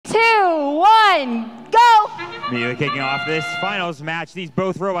Immediately kicking off this finals match, these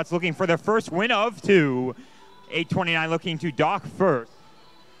both robots looking for their first win of two. 829 looking to dock first.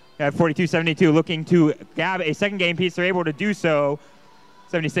 We have 4272 looking to grab a second game piece. They're able to do so.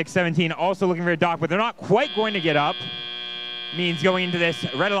 7617 also looking for a dock, but they're not quite going to get up. Means going into this,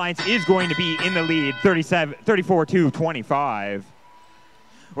 Red Alliance is going to be in the lead, 34-25.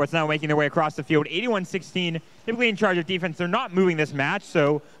 What's now making their way across the field, 8116, typically in charge of defense. They're not moving this match,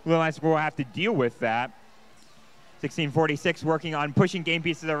 so Blue Alliance will have to deal with that. 1646 working on pushing game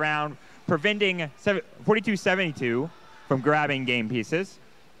pieces around, preventing 4272 from grabbing game pieces.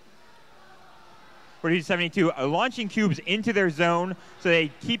 4272 launching cubes into their zone so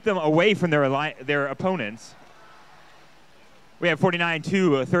they keep them away from their opponents. We have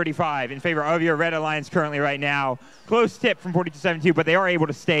 49-35 in favor of your Red Alliance currently right now. Close tip from 4272, but they are able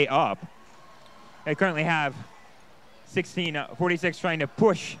to stay up. They currently have 1646 trying to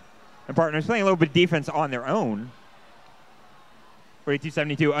push and partners playing a little bit of defense on their own.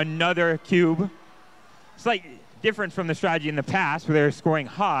 4272, another cube. Slight difference from the strategy in the past where they're scoring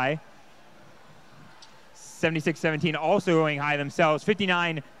high. 7617 also going high themselves.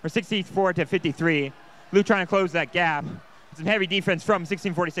 64-53. Blue trying to close that gap. Some heavy defense from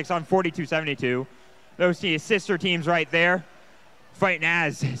 1646 on 4272. Those two sister teams right there, fighting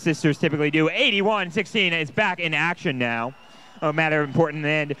as sisters typically do. 8116 is back in action now. A matter of important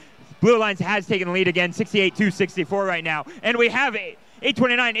end. Blue Alliance has taken the lead again, 68-64 right now. And we have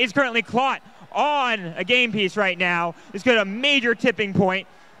 829 is currently caught on a game piece right now. It's got a major tipping point.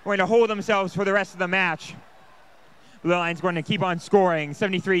 Going to hold themselves for the rest of the match. Blue Alliance going to keep on scoring,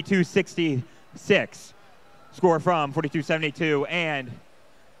 73-66. Score from 4272 and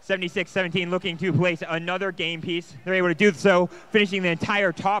 7617 looking to place another game piece. They're able to do so, finishing the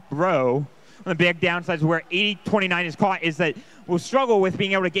entire top row. One of the big downsides where 8029 is caught is that we'll struggle with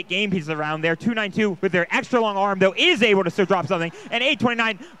being able to get game pieces around there. 292 with their extra long arm though is able to still drop something, and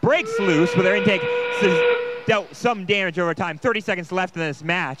 829 breaks loose with their intake. Dealt some damage over time. 30 seconds left in this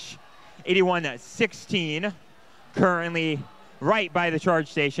match. 8116 currently right by the charge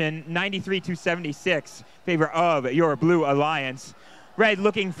station. 93-76 favor of your Blue Alliance. Red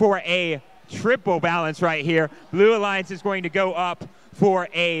looking for a triple balance right here. Blue Alliance is going to go up for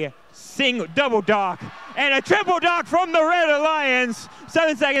a double dock and a triple dock from the Red Alliance.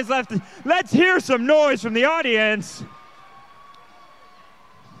 7 seconds left. Let's hear some noise from the audience.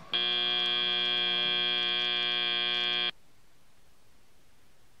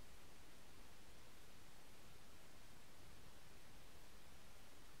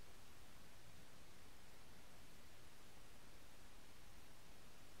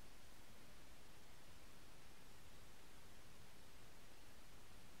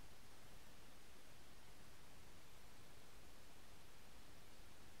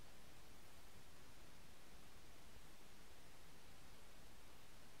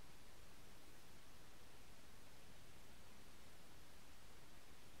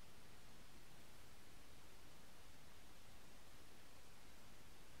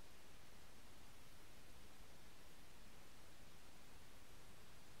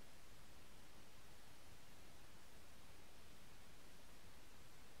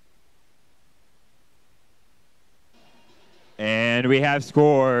 And we have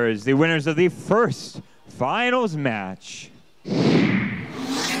scores. The winners of the first finals match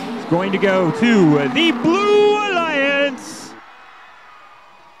is going to go to the Blue Alliance.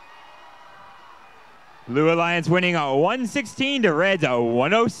 Blue Alliance winning 116 to Red's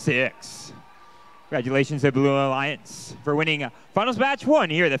 106. Congratulations to Blue Alliance for winning finals match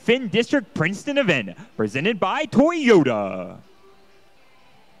 1 here at the Finn District Princeton event presented by Toyota.